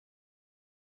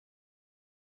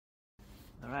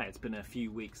Alright, it's been a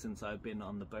few weeks since I've been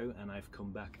on the boat and I've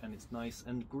come back and it's nice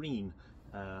and green,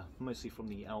 mostly from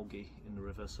the algae in the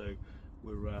river, so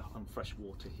we're on fresh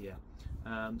water here.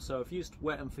 So I've used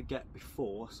wet&Forget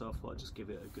before, so I thought I'd just give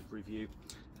it a good review.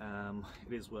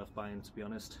 It is worth buying, to be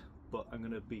honest, but I'm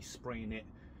going to be spraying it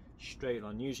straight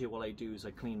on. Usually what I do is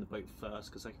I clean the boat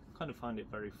first because I kind of find it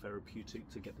very therapeutic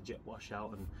to get the jet wash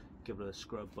out and give it a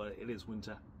scrub, but it is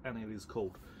winter and it is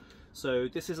cold. So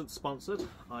this isn't sponsored,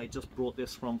 I just brought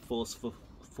this from Force for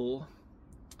 4.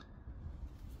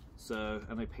 So,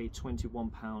 and I paid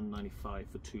 £21.95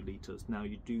 for 2 litres. Now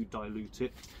you do dilute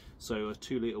it, so a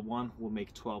 2 litre one will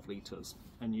make 12 litres,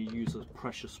 and you use a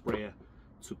pressure sprayer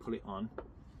to put it on.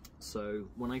 So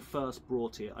when I first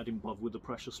brought it, I didn't bother with the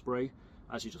pressure spray.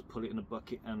 I actually just put it in a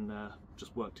bucket and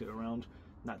just worked it around.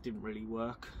 That didn't really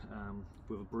work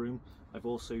with a broom. I've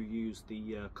also used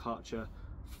the Karcher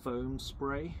foam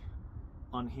spray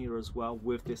on here as well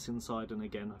with this inside, and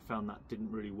again I found that didn't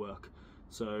really work.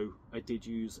 So I did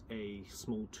use a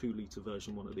small 2 litre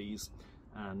version, one of these,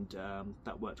 and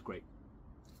that worked great.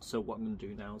 So what I'm going to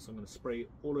do now is I'm going to spray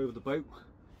it all over the boat,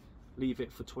 leave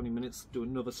it for 20 minutes, do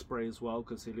another spray as well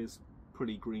because it is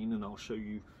pretty green, and I'll show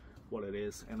you what it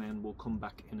is, and then we'll come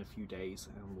back in a few days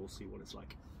and we'll see what it's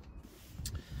like.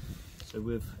 So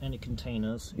with any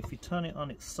containers, if you turn it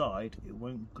on its side, it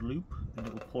won't gloop and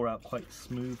it will pour out quite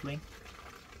smoothly.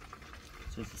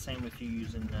 So it's the same if you're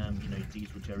using you know,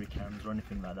 diesel jerry cans or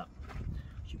anything like that.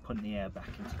 So you're putting the air back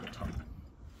into the top.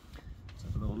 Let's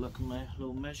have a little look at my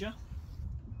little measure.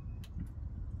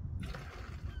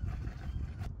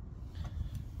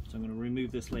 So I'm going to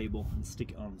remove this label and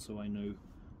stick it on so I know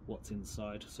what's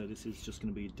inside. So this is just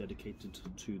going to be dedicated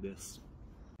to this.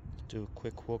 Do a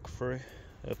quick walk through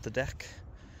of the deck.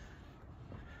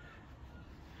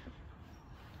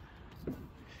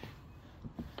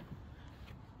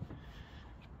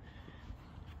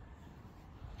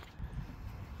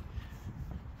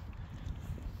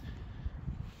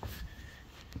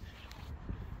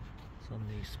 On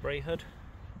the spray hood,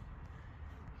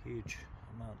 huge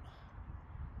amount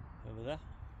over there.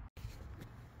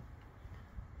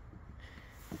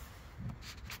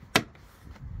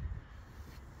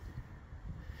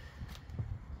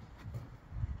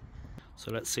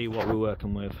 So let's see what we're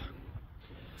working with.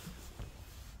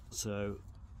 So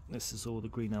this is all the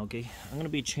green algae. I'm going to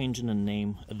be changing the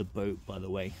name of the boat, by the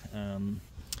way,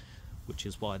 which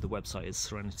is why the website is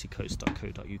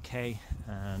serenitycoast.co.uk,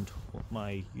 and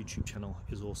my YouTube channel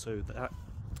is also that.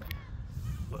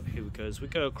 But here we go, as we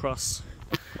go across,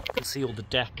 you can see all the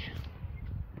deck,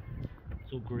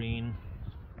 it's all green,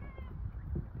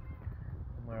 and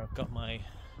where I've got my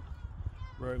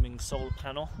roaming solar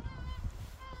panel,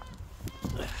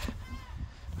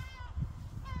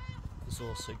 it's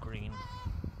also green.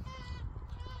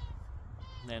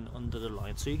 And then under the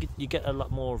line, so you get a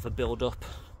lot more of a build up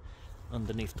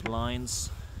underneath the lines.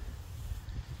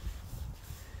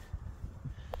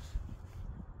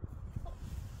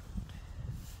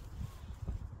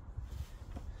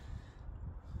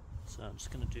 So I'm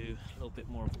just going to do a little bit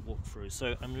more of a walkthrough.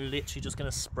 So I'm literally just going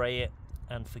to spray it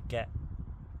and forget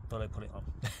that I put it on.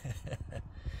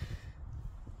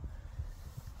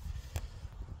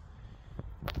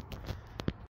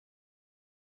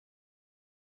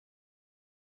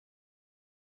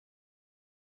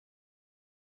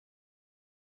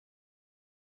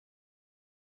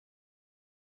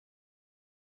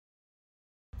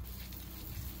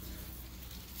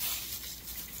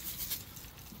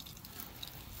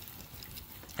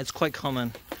 It's quite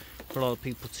common for a lot of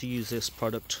people to use this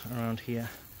product around here.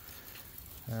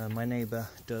 My neighbour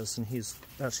does, and he's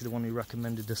actually the one who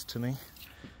recommended this to me.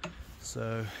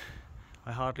 So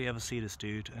I hardly ever see this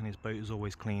dude, and his boat is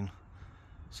always clean.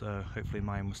 So hopefully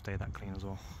mine will stay that clean as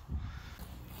well.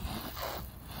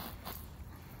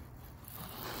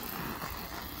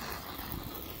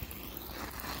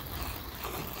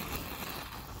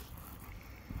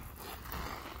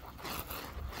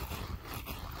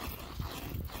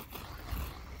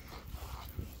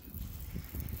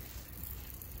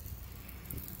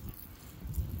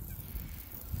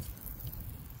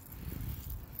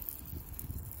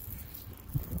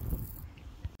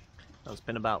 It's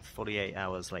been about 48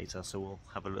 hours later, so we'll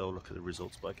have a little look at the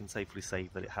results, but I can safely say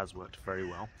that it has worked very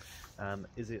well.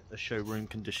 Is it a showroom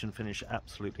condition finish?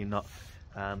 Absolutely not.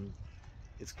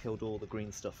 It's killed all the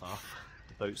green stuff off.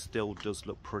 The boat still does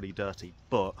look pretty dirty,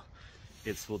 but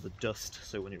it's for the dust,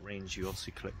 so when it rains you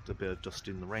obviously collect a bit of dust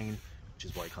in the rain, which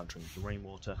is why you can't drink the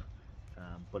rainwater,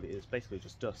 but it is basically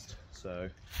just dust, so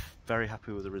very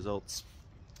happy with the results.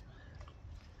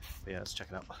 But yeah, let's check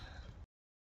it out.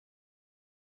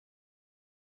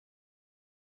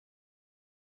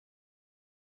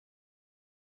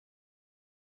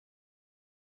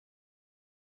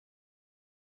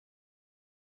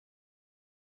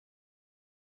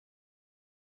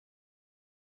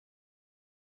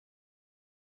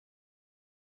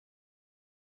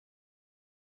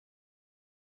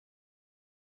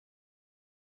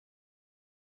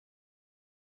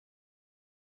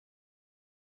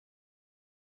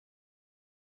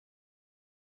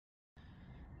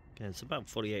 Okay, it's about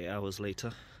 48 hours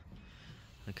later.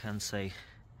 I can say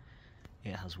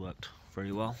it has worked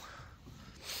very well.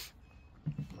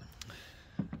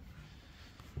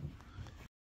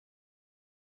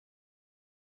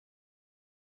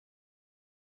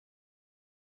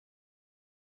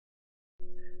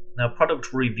 Now,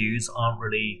 product reviews aren't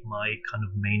really my kind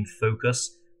of main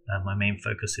focus. My main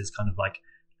focus is kind of like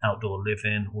outdoor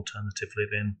living, alternative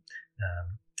living,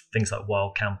 things like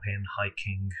wild camping,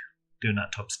 hiking, doing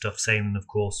that type of stuff. Same, of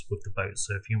course, with the boat.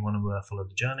 So if you want to follow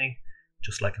the journey,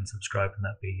 just like and subscribe, and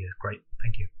that'd be great.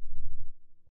 Thank you.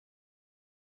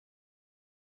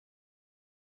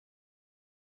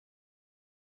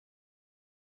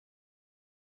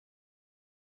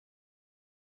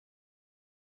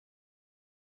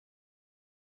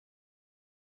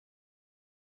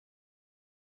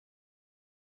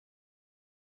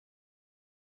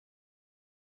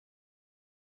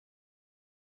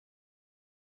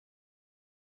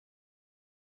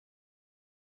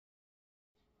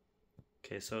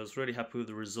 Okay, so I was really happy with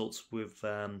the results with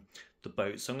the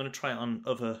boat. So I'm going to try it on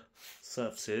other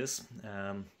surfaces.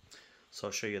 So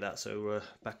I'll show you that. So we're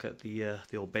back at the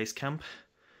old base camp,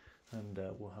 and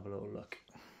we'll have a little look.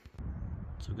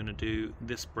 So we're going to do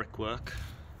this brickwork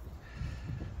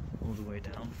all the way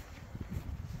down.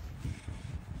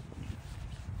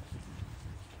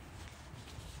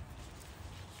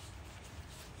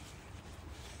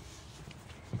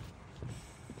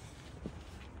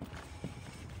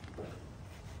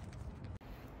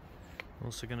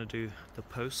 Also going to do the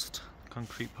post,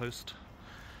 concrete post.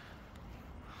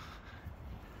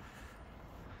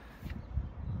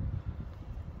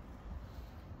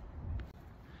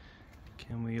 Okay,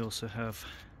 and we also have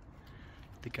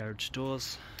the garage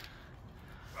doors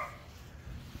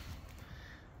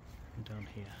and down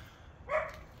here.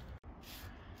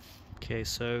 Okay,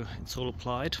 so it's all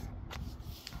applied.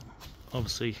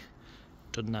 Obviously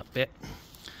done that bit.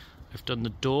 I've done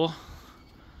the door.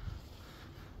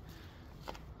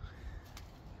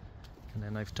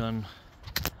 And then I've done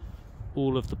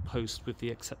all of the posts with the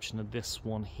exception of this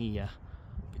one here,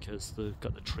 because they've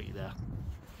got the tree there.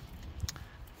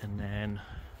 And then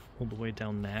all the way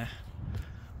down there,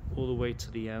 all the way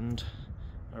to the end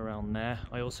around there.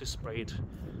 I also sprayed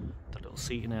the little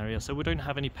seating area, so we don't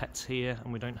have any pets here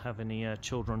and we don't have any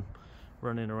children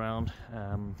running around.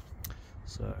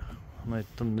 So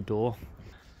I've done the door.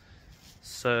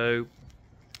 So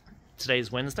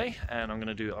today's Wednesday and I'm going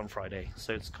to do it on Friday.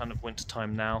 So it's kind of winter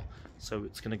time now, so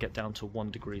it's going to get down to 1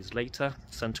 degree later,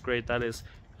 centigrade that is,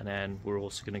 and then we're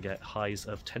also going to get highs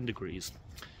of 10 degrees.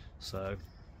 So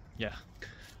yeah,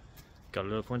 got a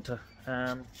little winter.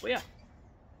 But yeah,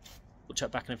 we'll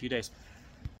check back in a few days.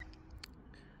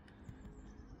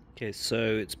 Okay, so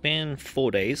it's been 4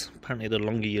 days. Apparently the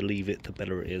longer you leave it, the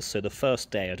better it is. So the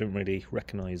first day I don't really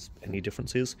recognise any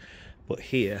differences, but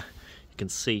here you can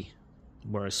see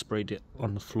where I sprayed it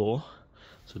on the floor.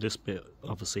 So this bit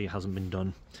obviously hasn't been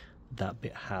done, that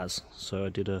bit has. So I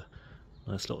did a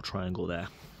nice little triangle there.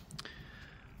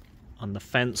 On the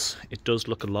fence it does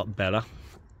look a lot better.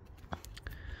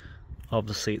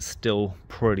 Obviously it's still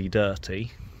pretty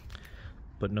dirty,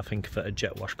 but nothing that a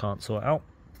jet wash can't sort out.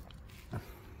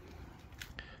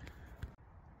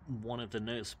 One of the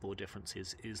noticeable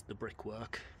differences is the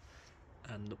brickwork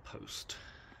and the post.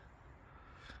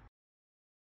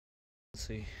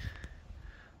 See,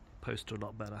 post are a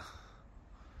lot better.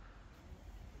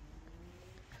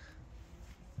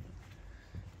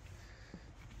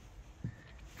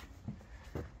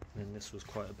 And this was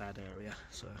quite a bad area,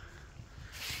 so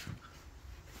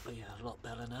but yeah, a lot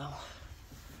better now.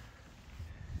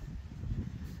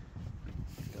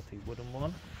 Got the wooden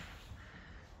one.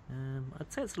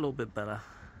 I'd say it's a little bit better.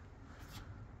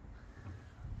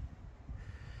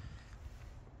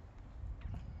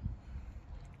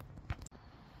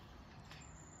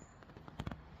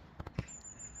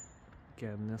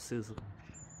 Again, this is,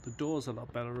 the door's a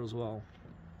lot better as well.